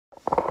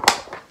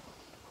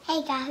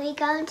Hey guys, we're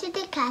going to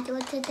the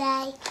castle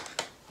today.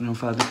 You know,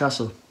 find the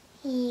castle?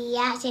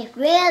 Yes, it's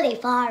really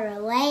far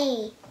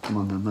away. Come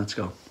on then, let's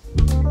go.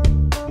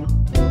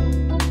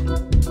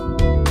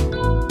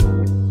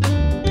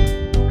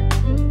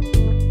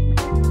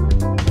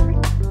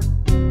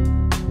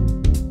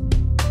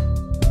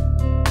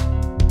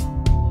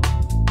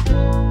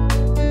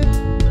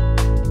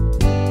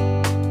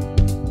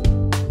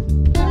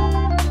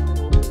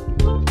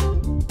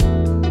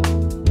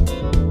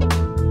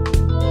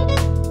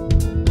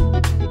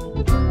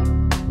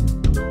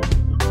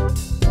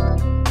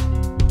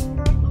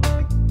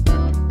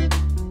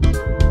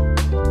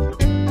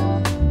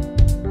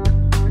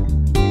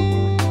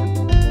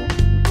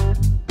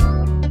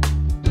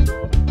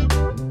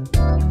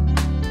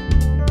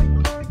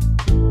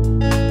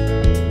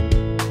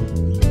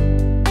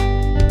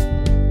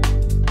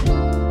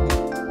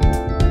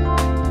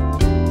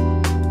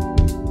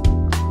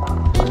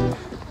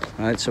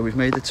 Right, so we've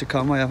made it to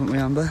Conway, haven't we,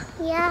 Amber?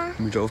 Yeah.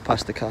 And we drove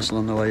past the castle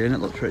on the way in. It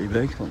looked pretty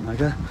big, looked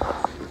mega.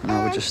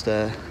 Now we're just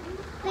We're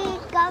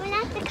going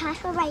at the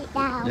castle right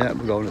now. yeah,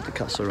 we're going at the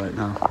castle right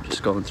now.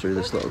 Just going through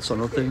this little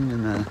tunnel thing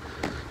and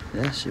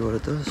yeah, see what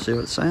it does, see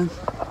what it's saying.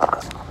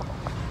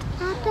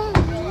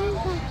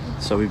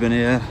 So we've been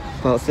here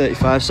about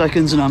 35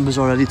 seconds and Amber's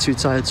already too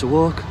tired to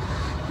walk,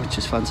 which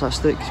is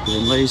fantastic. You're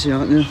being lazy,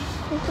 aren't you?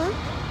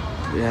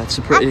 Mm-hmm. Yeah, it's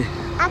a pretty...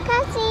 I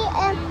can see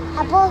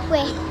a bus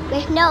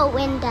with no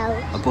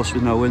windows. A bus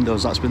with no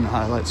windows, that's been the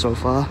highlight so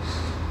far.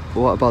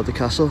 But what about the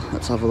castle?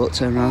 Let's have a look,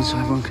 turn around so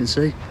everyone can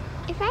see.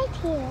 It's right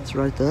here. It's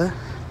right there.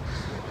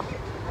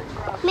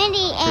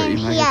 Minnie Pretty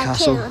in mega here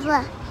castle. too.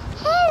 Look.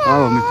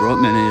 Oh, and we brought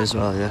Minnie as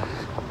well, yeah.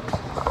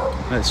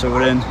 Right, so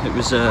we're in. It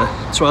was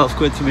 12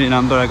 quid for me and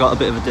Amber. I got a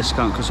bit of a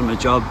discount because of my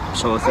job,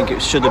 so I think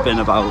it should have been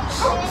about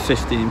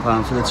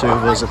 £15 for the two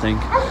of us, I think.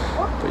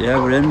 But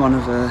yeah, we're in one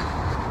of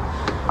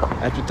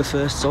Edward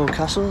I's old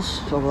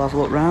castles, so we'll have a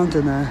look round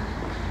and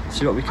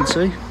see what we can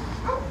see.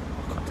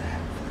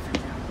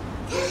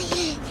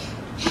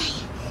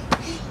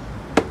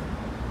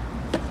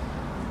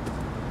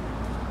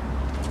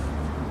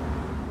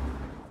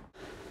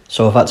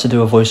 So I've had to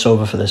do a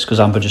voiceover for this because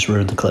Amber just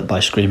ruined the clip by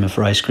screaming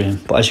for ice cream.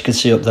 But as you can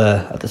see up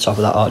there at the top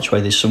of that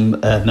archway, there's some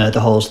murder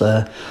holes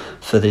there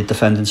for the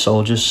defending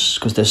soldiers,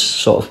 because this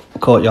sort of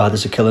courtyard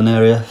is a killing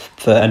area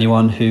for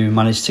anyone who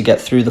managed to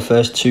get through the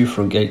first two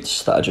front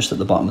gates that are just at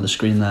the bottom of the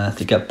screen there.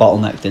 They get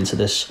bottlenecked into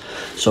this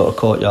sort of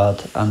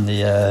courtyard, and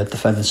the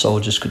defending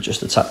soldiers could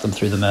just attack them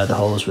through the murder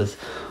holes with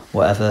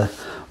whatever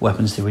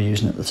weapons they were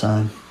using at the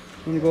time.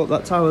 Want to go up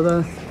that tower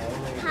there?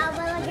 How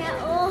will I get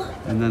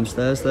up? And then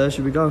stairs there,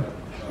 should we go?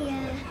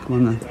 Come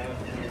on then.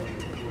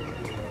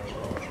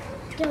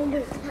 Don't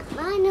look at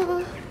my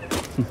nose.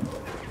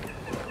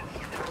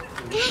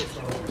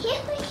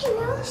 Here we can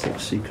go. This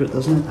looks secret,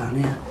 doesn't it, down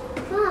here?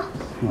 Oh.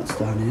 What's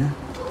down here?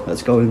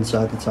 Let's go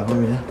inside the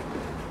tower here.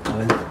 Go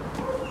in.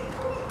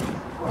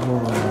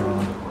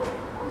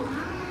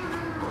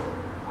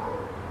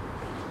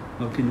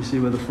 Oh, can you see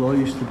where the floor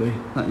used to be?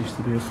 That used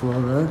to be a floor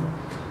there.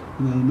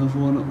 And then another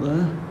one up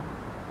there.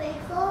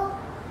 Before.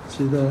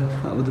 See there?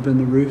 That would have been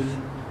the roof.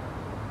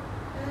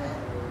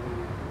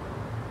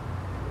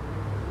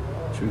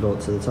 Should we go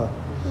up to the top?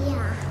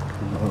 Yeah.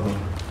 Oh,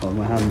 hold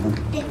my hand then.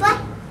 This way?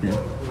 Yeah.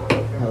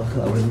 Oh, look at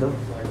that window.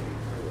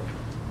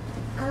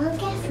 I won't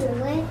get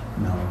through it.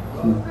 No.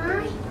 Come on.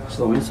 Why? Just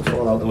don't want you to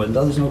fall out the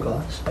window, there's no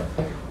glass.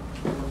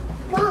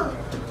 What?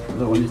 I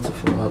don't want you to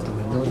fall out the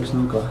window, there's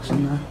no glass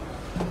in there.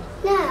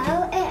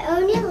 No, it's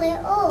only a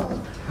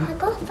little. I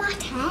got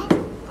fat head.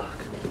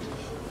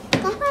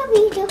 That's where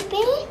we just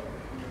been,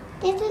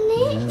 isn't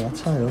it? Yeah, that's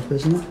high up,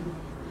 isn't it?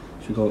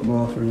 Should we go up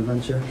more for an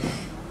adventure?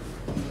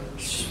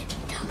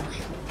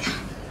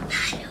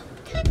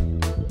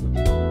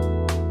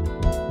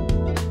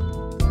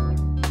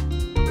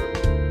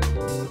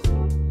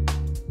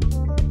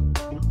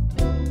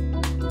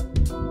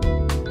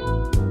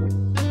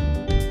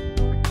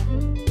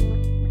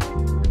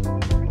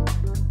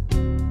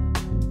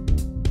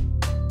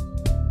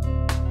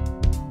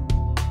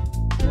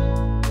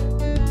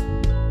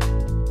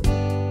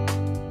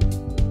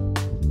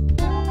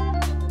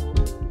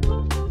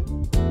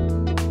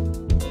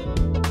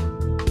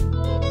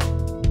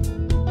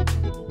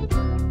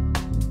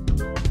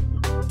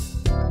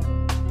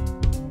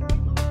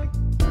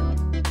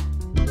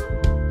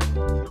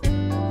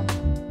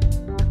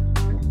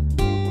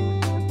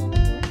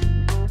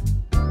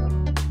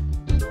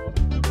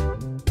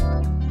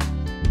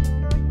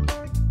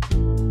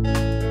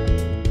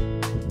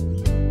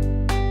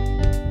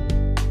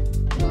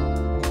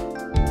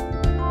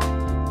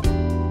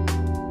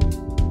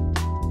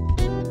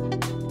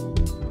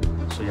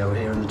 Yeah, we're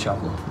here in the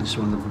chapel. This is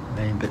one of the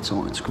main bits I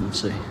wanted to come and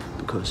see,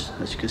 because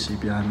as you can see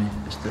behind me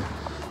is the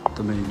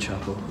main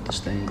chapel with the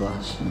stained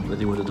glass, where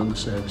they would have done the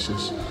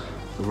services,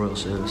 the royal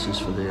services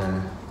for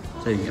the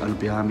thing. And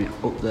behind me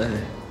up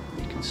there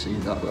you can see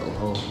that little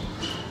hole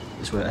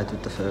is where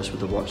Edward I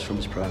would have watched from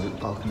his private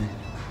balcony.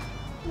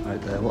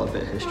 Right there, what a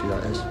bit of history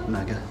that is,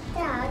 mega.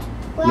 Dad,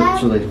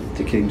 Literally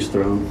the king's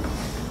throne.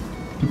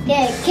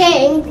 The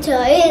king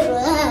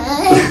toilet.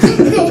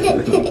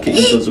 King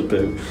does a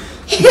poo.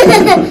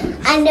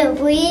 And a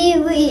wee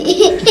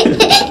wee.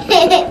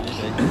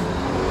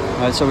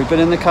 Right, so we've been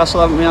in the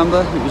castle, haven't we, Amber?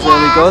 It was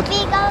really good.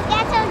 We go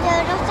get some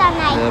donuts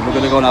tonight. Yeah, we're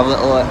going to go and have a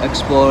little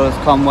explore of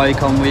Conwy,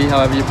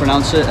 however you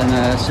pronounce it,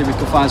 and see if we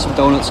can find some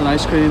donuts and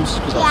ice creams,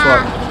 because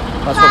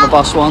that's what the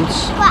boss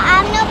wants. But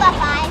I'm number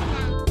 5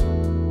 now.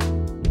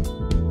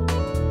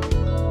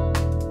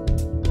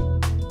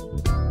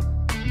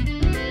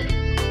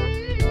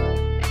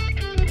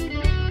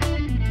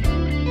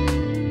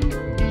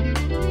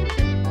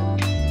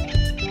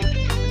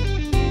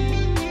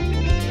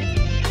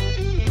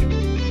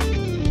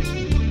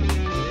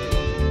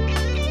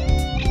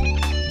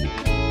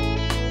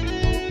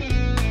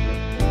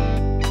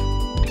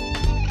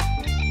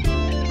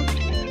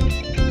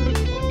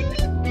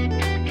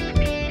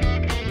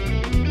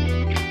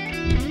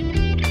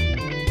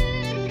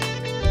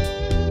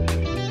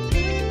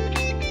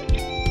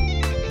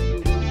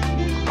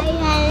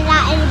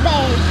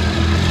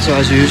 So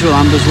as usual,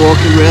 Amber's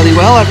walking really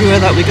well everywhere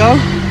that we go.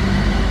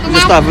 We're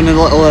just having a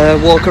little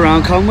walk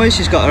around Conwy.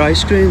 She's got her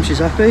ice cream, she's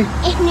happy.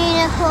 It's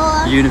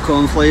unicorn.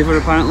 Unicorn flavour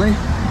apparently.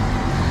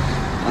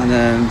 And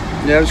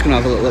yeah, we're just going to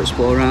have a little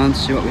explore around,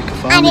 see what we can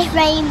find. And it's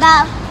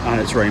rainbow.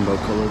 And it's rainbow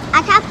coloured.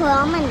 I can't put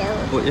on my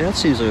nose. But yeah, it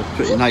seems like a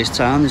pretty nice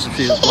town. There's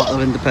a lot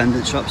of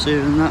independent shops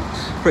here and that.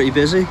 Pretty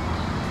busy.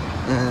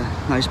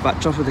 Nice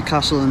backdrop with the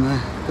castle and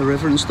the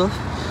river and stuff.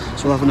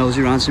 So we'll have a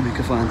nosy around, see if we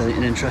can find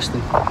anything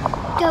interesting.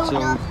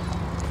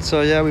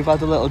 So yeah, we've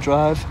had a little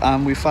drive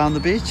and we found the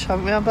beach,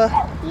 haven't we, Amber?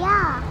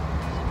 Yeah.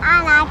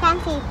 And I can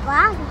see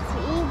brown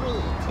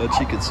seaweed. Oh,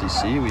 she can see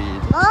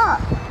seaweed. Look.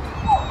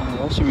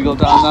 Yeah, should we go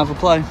down and have a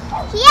play?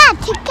 Yeah,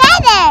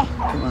 together.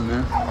 Come on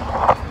then.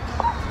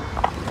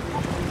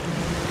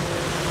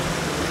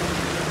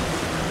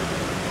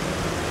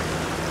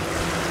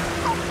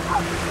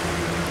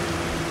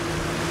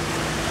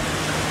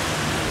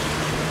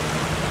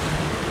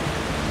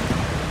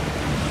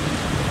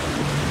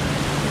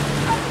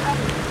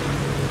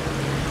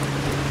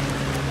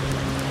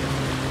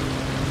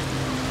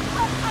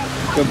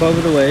 Jump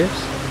over the waves.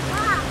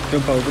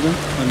 Jump over them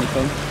when you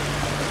come.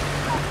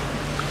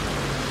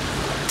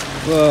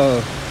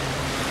 Whoa.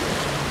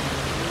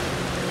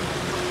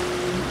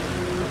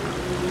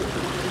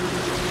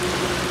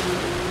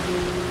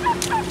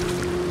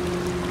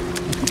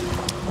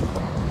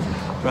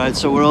 Right,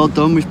 so we're all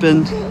done. We've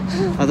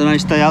had a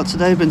nice day out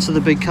today. Been to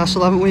the big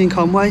castle, haven't we, in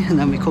Conwy? And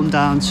then we come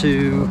down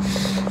to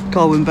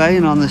Colwyn Bay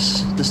and on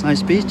this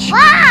nice beach.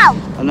 Wow!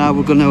 And now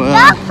we're going to...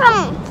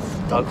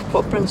 dog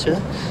footprints, yeah.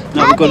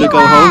 Now we're going to go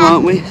home,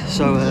 aren't we?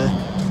 So,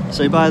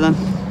 say bye then.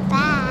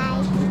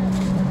 Bye.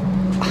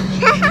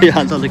 Your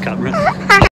hand on the camera.